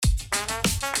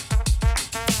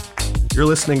You're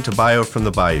listening to Bio from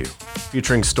the Bayou,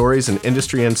 featuring stories and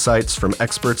industry insights from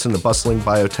experts in the bustling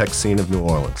biotech scene of New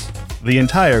Orleans. The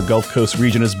entire Gulf Coast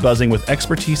region is buzzing with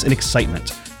expertise and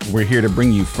excitement. We're here to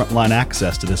bring you frontline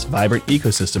access to this vibrant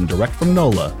ecosystem direct from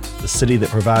NOLA, the city that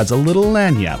provides a little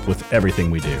lagniappe with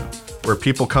everything we do. Where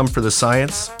people come for the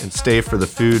science and stay for the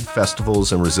food,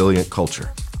 festivals, and resilient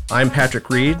culture. I'm Patrick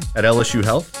Reed at LSU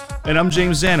Health. And I'm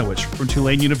James Zanewicz from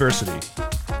Tulane University.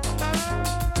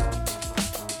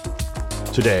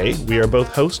 Today, we are both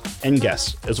hosts and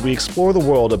guests as we explore the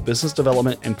world of business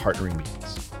development and partnering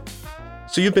meetings.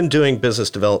 So you've been doing business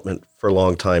development for a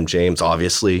long time, James,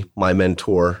 obviously my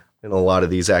mentor in a lot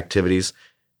of these activities.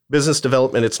 Business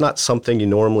development, it's not something you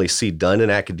normally see done in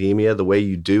academia the way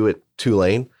you do at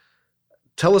Tulane.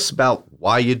 Tell us about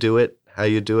why you do it, how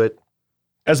you do it.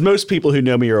 As most people who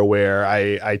know me are aware,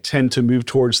 I tend to move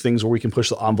towards things where we can push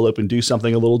the envelope and do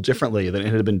something a little differently than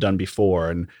it had been done before.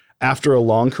 And after a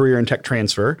long career in tech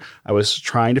transfer, I was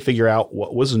trying to figure out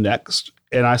what was next.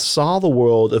 And I saw the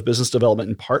world of business development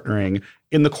and partnering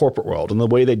in the corporate world, and the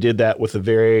way they did that with a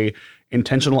very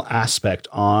intentional aspect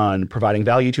on providing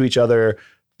value to each other,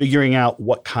 figuring out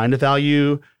what kind of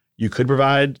value you could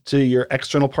provide to your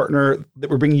external partner that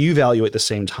would bring you value at the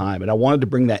same time. And I wanted to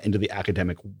bring that into the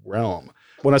academic realm.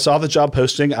 When I saw the job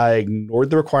posting, I ignored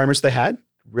the requirements they had,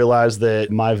 realized that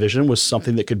my vision was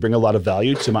something that could bring a lot of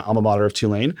value to my alma mater of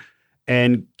Tulane,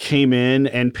 and came in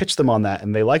and pitched them on that,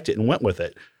 and they liked it and went with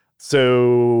it.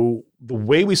 So the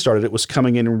way we started it was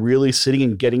coming in and really sitting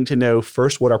and getting to know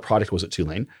first what our product was at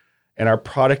Tulane. And our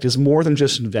product is more than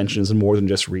just inventions and more than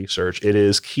just research. It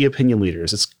is key opinion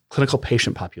leaders. It's clinical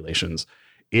patient populations.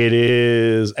 It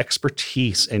is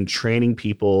expertise and training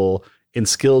people in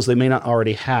skills they may not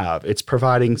already have. It's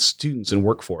providing students and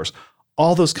workforce,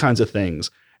 all those kinds of things.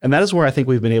 And that is where I think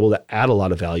we've been able to add a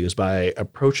lot of value, is by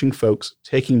approaching folks,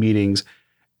 taking meetings,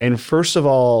 and first of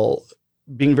all,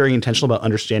 being very intentional about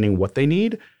understanding what they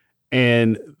need,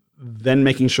 and then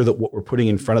making sure that what we're putting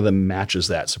in front of them matches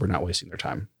that, so we're not wasting their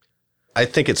time. I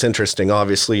think it's interesting.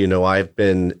 Obviously, I've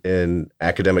been in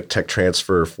academic tech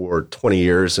transfer for 20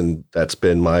 years, and that's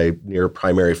been my near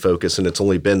primary focus. And it's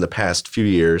only been the past few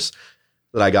years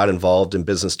that I got involved in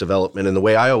business development. And the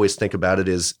way I always think about it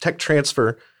is tech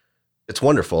transfer, it's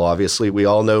wonderful. Obviously, we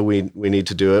all know we need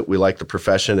to do it. We like the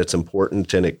profession. It's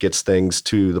important, and it gets things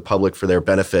to the public for their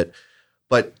benefit.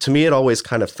 But to me, it always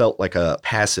kind of felt like a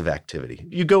passive activity.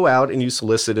 You go out and you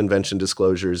solicit invention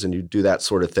disclosures and you do that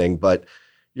sort of thing, but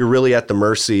you're really at the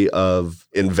mercy of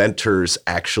inventors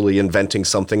actually inventing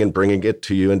something and bringing it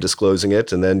to you and disclosing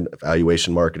it, and then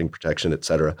evaluation, marketing, protection, et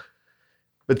cetera.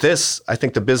 But this, I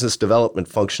think the business development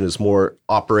function is more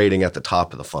operating at the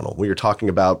top of the funnel. When you're talking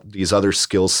about these other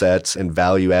skill sets and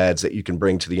value adds that you can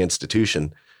bring to the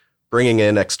institution, bringing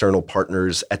in external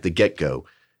partners at the get-go,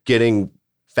 getting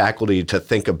faculty to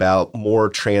think about more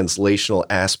translational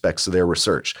aspects of their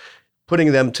research,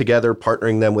 putting them together,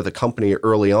 partnering them with a company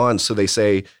early on, so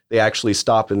they actually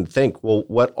stop and think, well,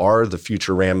 what are the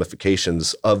future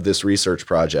ramifications of this research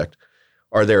project?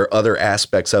 Are there other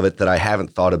aspects of it that I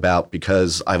haven't thought about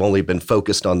because I've only been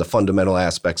focused on the fundamental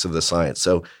aspects of the science?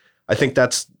 So I think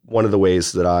that's one of the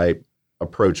ways that I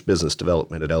approach business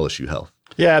development at LSU Health.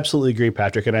 Yeah, absolutely agree,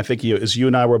 Patrick. And I think as you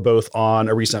and I were both on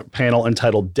a recent panel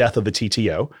entitled Death of the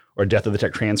TTO, or Death of the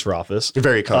Tech Transfer Office.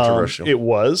 Very controversial. It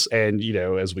was, and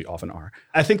as we often are.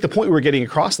 I think the point we were getting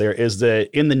across there is that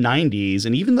in the 90s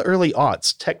and even the early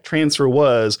aughts, tech transfer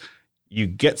was you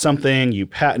get something, you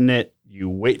patent it, you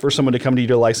wait for someone to come to you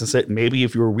to license it. Maybe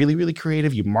if you were really, really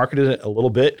creative, you marketed it a little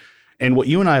bit. And what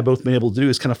you and I have both been able to do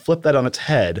is kind of flip that on its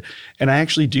head. And I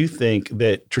actually do think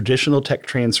that traditional tech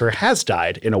transfer has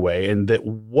died in a way, and that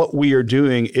what we are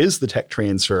doing is the tech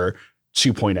transfer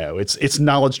 2.0. It's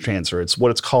knowledge transfer. It's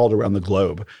what it's called around the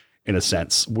globe, in a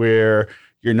sense, where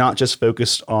you're not just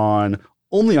focused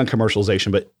only on commercialization,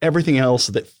 but everything else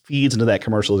that feeds into that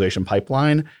commercialization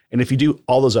pipeline. And if you do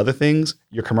all those other things,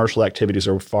 your commercial activities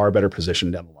are far better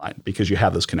positioned down the line because you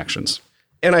have those connections.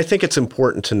 And I think it's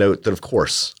important to note that, of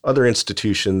course, other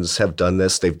institutions have done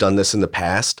this. They've done this in the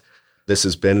past. This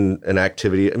has been an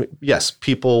activity. I mean, yes,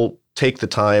 people take the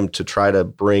time to try to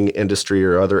bring industry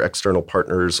or other external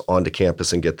partners onto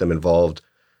campus and get them involved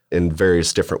in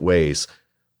various different ways.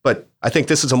 But I think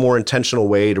this is a more intentional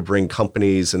way to bring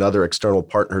companies and other external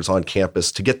partners on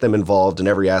campus to get them involved in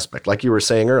every aspect. Like you were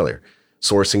saying earlier,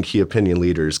 sourcing key opinion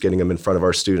leaders, getting them in front of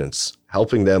our students,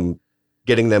 helping them,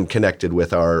 getting them connected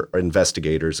with our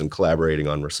investigators and collaborating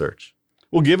on research.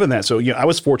 Well, given that, so I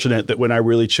was fortunate that when I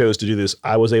really chose to do this,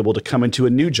 I was able to come into a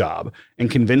new job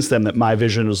and convince them that my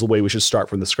vision is the way we should start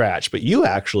from the scratch. But you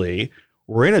actually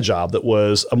were in a job that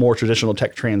was a more traditional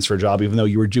tech transfer job, even though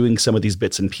you were doing some of these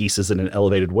bits and pieces in an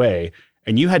elevated way.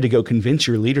 And you had to go convince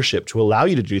your leadership to allow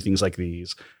you to do things like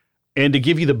these and to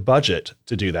give you the budget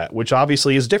to do that, which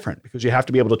obviously is different because you have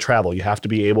to be able to travel. You have to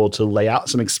be able to lay out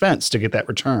some expense to get that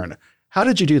return. How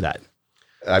did you do that?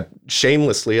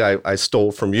 Shamelessly, I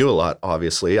stole from you a lot,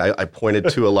 obviously. I pointed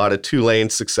to a lot of Tulane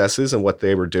successes and what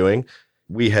they were doing.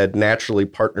 We had naturally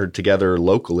partnered together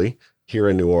locally here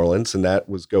in New Orleans, and that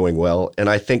was going well. And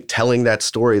I think telling that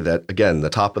story, that, again, the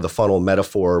top of the funnel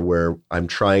metaphor where I'm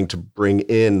trying to bring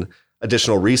in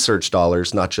additional research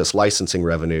dollars, not just licensing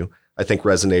revenue, I think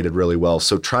resonated really well.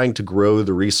 So trying to grow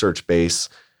the research base,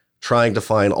 trying to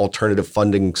find alternative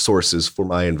funding sources for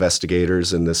my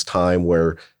investigators in this time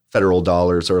where federal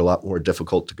dollars are a lot more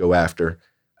difficult to go after.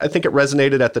 I think it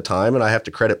resonated at the time, and I have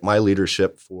to credit my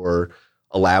leadership for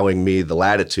allowing me the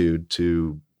latitude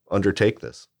to undertake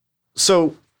this.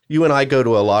 So you and I go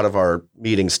to a lot of our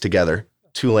meetings together.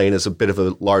 Tulane is a bit of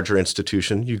a larger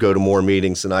institution. You go to more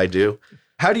meetings than I do.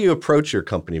 How do you approach your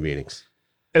company meetings?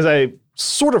 As I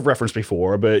sort of referenced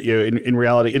before, but in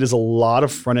reality, it is a lot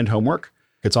of front-end homework.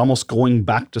 It's almost going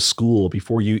back to school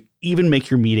before you even make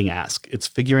your meeting ask. It's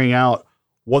figuring out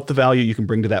what the value you can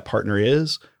bring to that partner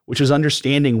is, which is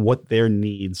understanding what their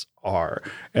needs are.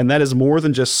 And that is more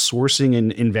than just sourcing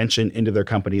an invention into their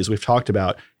company. As we've talked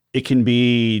about, it can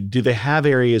be, do they have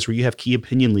areas where you have key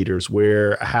opinion leaders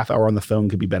where a half hour on the phone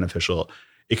could be beneficial?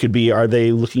 It could be, are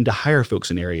they looking to hire folks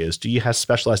in areas? Do you have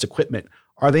specialized equipment?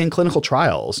 Are they in clinical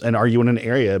trials? And are you in an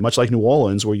area, much like New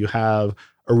Orleans, where you have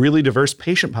a really diverse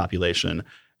patient population?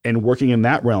 And working in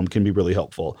that realm can be really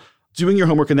helpful. Doing your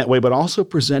homework in that way, but also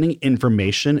presenting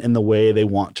information in the way they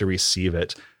want to receive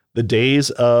it. The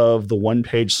days of the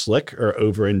one-page slick are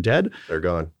over and dead. They're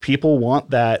gone. People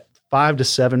want that 5 to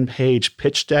 7 page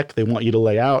pitch deck. They want you to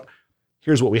lay out,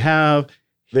 here's what we have.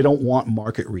 They don't want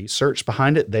market research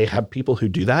behind it. They have people who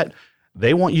do that.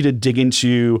 They want you to dig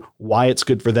into why it's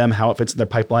good for them, how it fits in their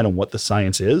pipeline, and what the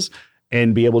science is,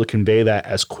 and be able to convey that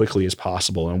as quickly as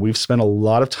possible. And we've spent a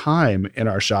lot of time in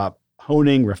our shop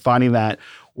honing, refining that,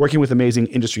 working with amazing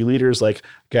industry leaders like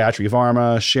Gayatri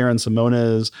Varma, Sharon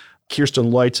Simones,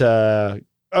 Kirsten Loita,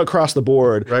 across the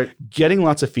board, right? Getting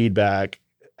lots of feedback,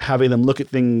 having them look at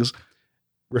things,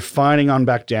 refining on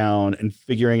back down, and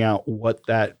figuring out what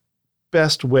that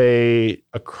best way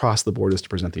across the board is to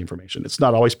present the information. It's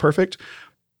not always perfect,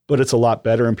 but it's a lot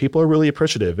better, and people are really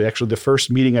appreciative. Actually, the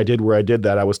first meeting I did where I did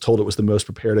that, I was told it was the most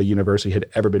prepared a university had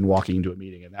ever been walking into a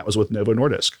meeting, and that was with Novo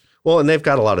Nordisk. Well, and they've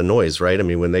got a lot of noise, right? I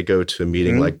mean, when they go to a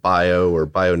meeting like Bio or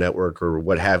Bio Network or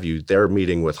what have you, they're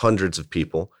meeting with hundreds of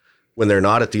people. When they're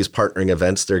not at these partnering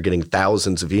events, they're getting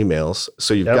thousands of emails.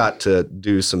 So you've got to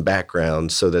do some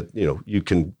background so that, you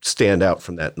can stand out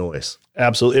from that noise.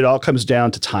 Absolutely. It all comes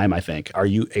down to time, I think. Are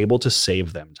you able to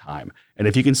save them time? And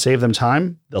if you can save them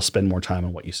time, they'll spend more time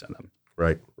on what you send them.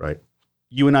 Right, right.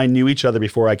 You and I knew each other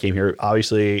before I came here.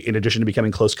 Obviously, in addition to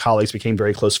becoming close colleagues, became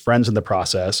very close friends in the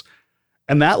process.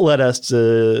 And that led us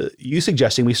to you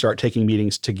suggesting we start taking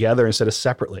meetings together instead of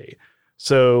separately.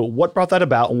 So what brought that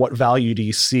about, and what value do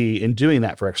you see in doing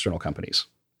that for external companies?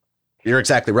 You're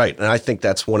exactly right. And I think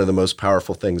that's one of the most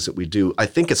powerful things that we do. I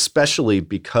think especially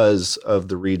because of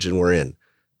the region we're in.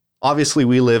 Obviously,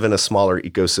 we live in a smaller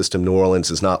ecosystem. New Orleans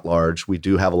is not large. We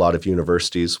do have a lot of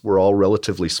universities. We're all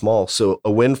relatively small. So a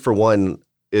win for one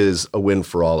is a win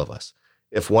for all of us.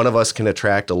 If one of us can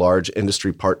attract a large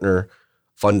industry partner,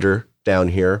 funder down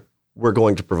here, we're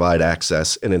going to provide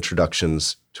access and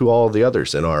introductions to all the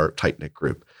others in our tight-knit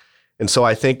group. And so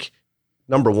I think,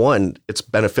 number one, it's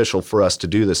beneficial for us to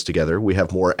do this together. We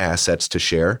have more assets to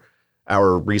share.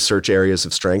 Our research areas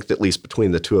of strength, at least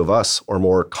between the two of us, are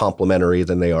more complementary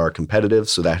than they are competitive.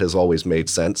 So that has always made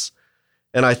sense.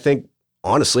 And I think,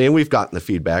 honestly, and we've gotten the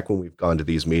feedback when we've gone to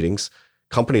these meetings,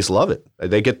 companies love it.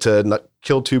 They get to not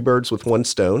kill two birds with one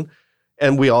stone.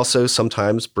 And we also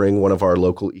sometimes bring one of our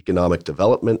local economic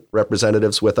development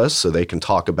representatives with us so they can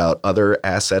talk about other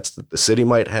assets that the city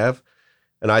might have.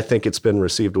 And I think it's been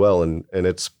received well, and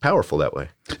it's powerful that way.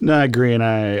 No, I agree. And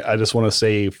I just want to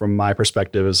say, from my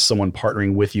perspective as someone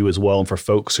partnering with you as well, and for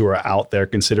folks who are out there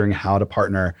considering how to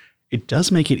partner, it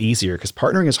does make it easier, because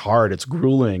partnering is hard. It's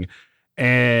grueling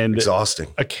and exhausting.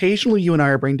 Occasionally you and I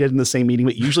are brain dead in the same meeting,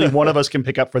 but usually one of us can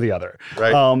pick up for the other.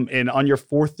 Right. And on your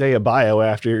fourth day of bio,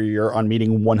 after you're on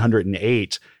meeting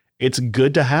 108, it's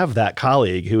good to have that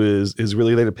colleague who is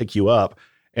really there to pick you up.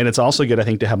 And it's also good, I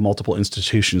think, to have multiple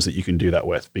institutions that you can do that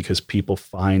with, because people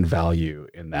find value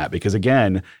in that. Because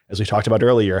again, as we talked about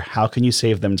earlier, how can you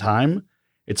save them time?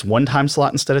 It's one time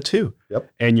slot instead of two. Yep.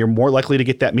 And you're more likely to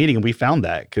get that meeting. And we found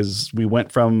that because we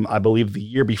went from, I believe, the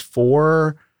year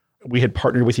before we had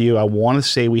partnered with you. I want to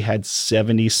say we had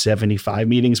 70, 75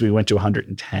 meetings. We went to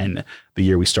 110 the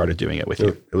year we started doing it with you.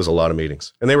 It was a lot of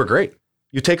meetings, and they were great.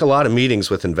 You take a lot of meetings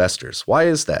with investors. Why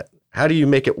is that? How do you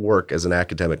make it work as an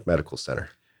academic medical center?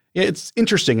 Yeah, it's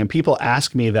interesting, and people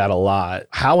ask me that a lot.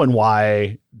 How and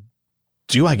why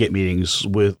do I get meetings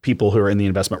with people who are in the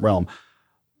investment realm?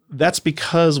 That's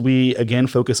because we, again,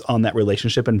 focus on that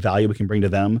relationship and value we can bring to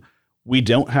them. We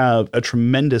don't have a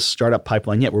tremendous startup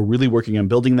pipeline yet. We're really working on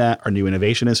building that. Our new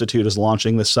Innovation Institute is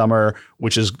launching this summer,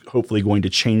 which is hopefully going to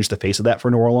change the face of that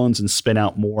for New Orleans and spin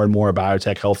out more and more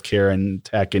biotech, healthcare, and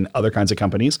tech and other kinds of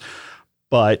companies.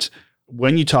 But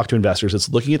when you talk to investors, it's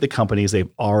looking at the companies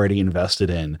they've already invested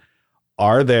in.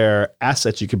 Are there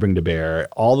assets you could bring to bear?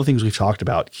 All the things we've talked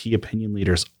about, key opinion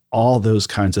leaders, all those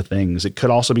kinds of things. It could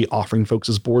also be offering folks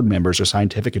as board members or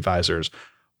scientific advisors.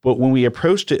 But when we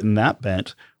approached it in that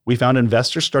bent, we found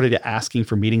investors started asking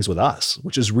for meetings with us,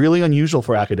 which is really unusual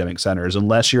for academic centers,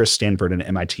 unless you're a Stanford, an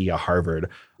MIT, a Harvard.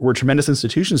 We're tremendous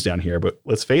institutions down here, but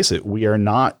let's face it, we are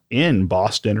not in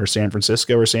Boston or San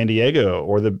Francisco or San Diego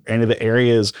or any of the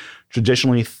areas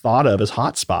traditionally thought of as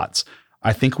hotspots.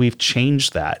 I think we've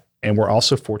changed that. And we're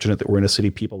also fortunate that we're in a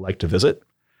city people like to visit.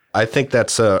 I think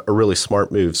that's a really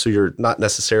smart move. So you're not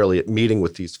necessarily meeting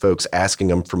with these folks, asking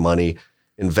them for money,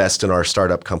 invest in our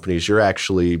startup companies. You're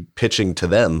actually pitching to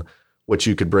them what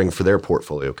you could bring for their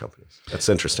portfolio companies. That's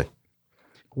interesting.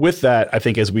 With that, I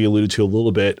think, as we alluded to a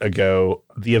little bit ago,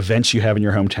 the events you have in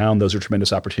your hometown, those are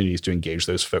tremendous opportunities to engage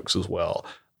those folks as well.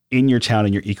 In your town,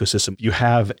 in your ecosystem, you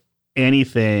have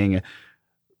anything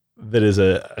that is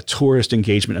a tourist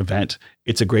engagement event,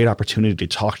 it's a great opportunity to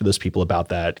talk to those people about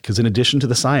that. Because in addition to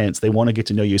the science, they want to get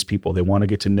to know you as people. They want to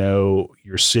get to know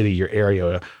your city, your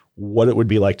area, what it would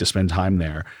be like to spend time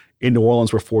there. In New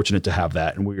Orleans, we're fortunate to have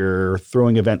that. And we're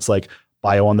throwing events like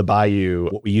Bio on the Bayou.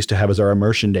 What we used to have is our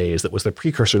immersion days that was the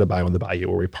precursor to Bio on the Bayou,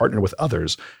 where we partner with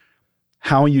others.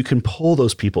 How you can pull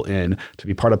those people in to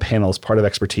be part of panels, part of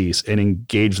expertise, and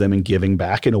engage them in giving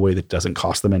back in a way that doesn't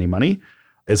cost them any money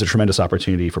is a tremendous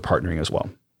opportunity for partnering as well.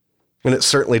 And it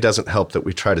certainly doesn't help that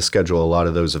we try to schedule a lot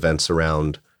of those events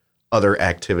around other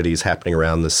activities happening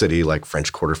around the city, like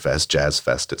French Quarter Fest, Jazz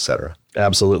Fest, et cetera.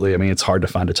 Absolutely. I mean, it's hard to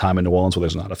find a time in New Orleans where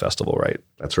there's not a festival, right?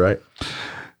 That's right.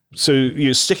 So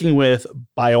you're sticking with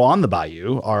Bio on the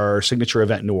Bayou, our signature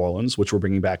event in New Orleans, which we're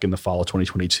bringing back in the fall of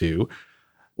 2022.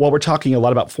 While we're talking a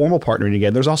lot about formal partnering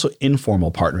again, there's also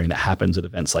informal partnering that happens at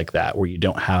events like that, where you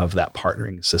don't have that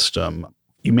partnering system.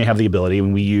 You may have the ability,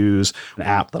 when we use an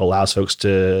app that allows folks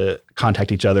to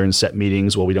contact each other and set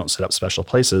meetings while we don't set up special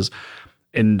places.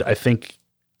 And I think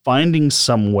finding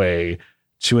some way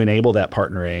to enable that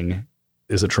partnering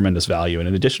is a tremendous value. And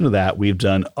in addition to that, we've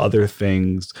done other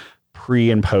things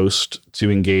pre and post to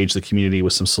engage the community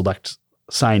with some select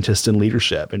scientists and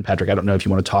leadership. And Patrick, I don't know if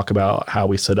you want to talk about how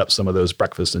we set up some of those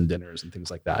breakfasts and dinners and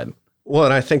things like that. Well,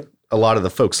 and I think a lot of the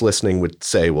folks listening would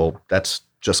say, well, that's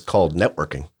just called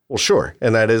networking. Well, sure.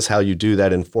 And that is how you do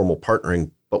that informal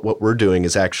partnering. But what we're doing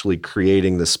is actually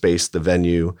creating the space, the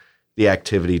venue, the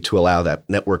activity to allow that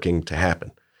networking to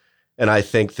happen. And I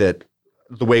think that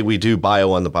the way we do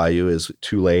Bio on the Bayou is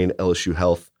Tulane, LSU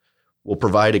Health will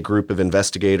provide a group of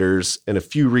investigators in a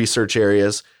few research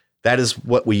areas. That is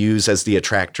what we use as the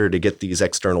attractor to get these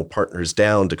external partners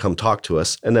down to come talk to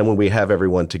us. And then when we have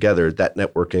everyone together, that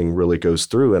networking really goes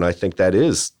through. And I think that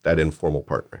is that informal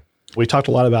partnering. We talked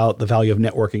a lot about the value of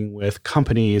networking with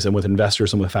companies and with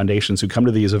investors and with foundations who come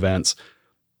to these events.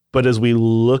 But as we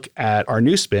look at our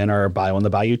new spin, our Bio on the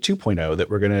Bayou 2.0 that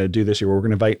we're going to do this year, we're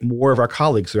going to invite more of our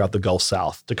colleagues throughout the Gulf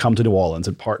South to come to New Orleans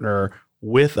and partner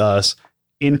with us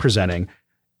in presenting.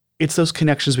 It's those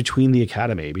connections between the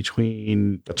academy,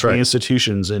 between the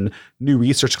institutions and new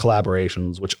research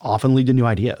collaborations, which often lead to new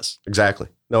ideas. Exactly.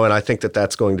 No, and I think that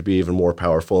that's going to be even more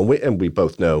powerful. And we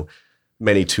both know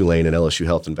many Tulane and LSU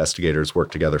Health investigators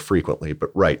work together frequently,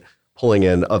 but pulling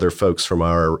in other folks from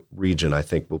our region, I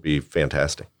think will be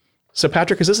fantastic. So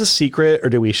Patrick, is this a secret or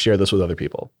do we share this with other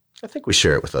people? I think we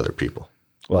share it with other people.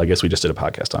 Well, I guess we just did a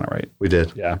podcast on it, right? We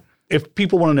did. Yeah. If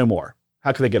people want to know more,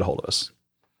 how can they get a hold of us?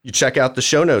 You check out the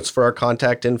show notes for our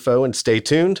contact info and stay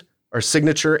tuned. Our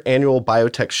signature annual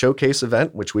Biotech Showcase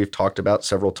event, which we've talked about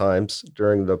several times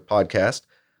during the podcast,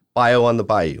 Bio on the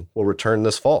Bayou, will return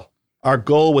this fall. Our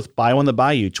goal with Bio on the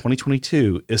Bayou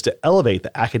 2022 is to elevate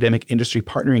the academic industry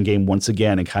partnering game once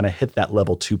again and kind of hit that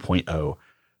level 2.0.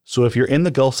 So if you're in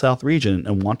the Gulf South region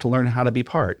and want to learn how to be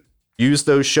part, use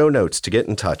those show notes to get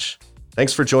in touch.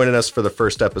 Thanks for joining us for the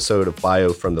first episode of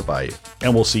Bio from the Bayou.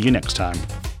 And we'll see you next time.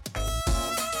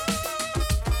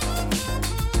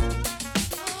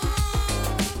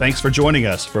 Thanks for joining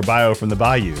us for Bio from the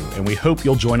Bayou, and we hope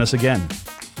you'll join us again.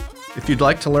 If you'd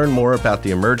like to learn more about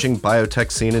the emerging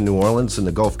biotech scene in New Orleans and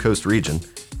the Gulf Coast region,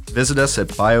 visit us at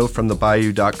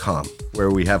biofromthebayou.com, where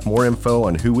we have more info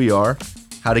on who we are,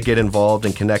 how to get involved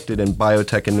and connected in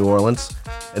biotech in New Orleans,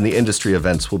 and the industry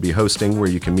events we'll be hosting where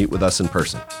you can meet with us in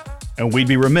person. And we'd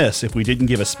be remiss if we didn't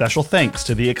give a special thanks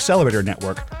to the Accelerator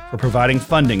Network for providing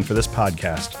funding for this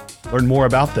podcast. Learn more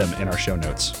about them in our show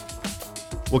notes.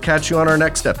 We'll catch you on our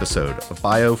next episode of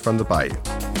Bio from the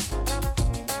Bayou.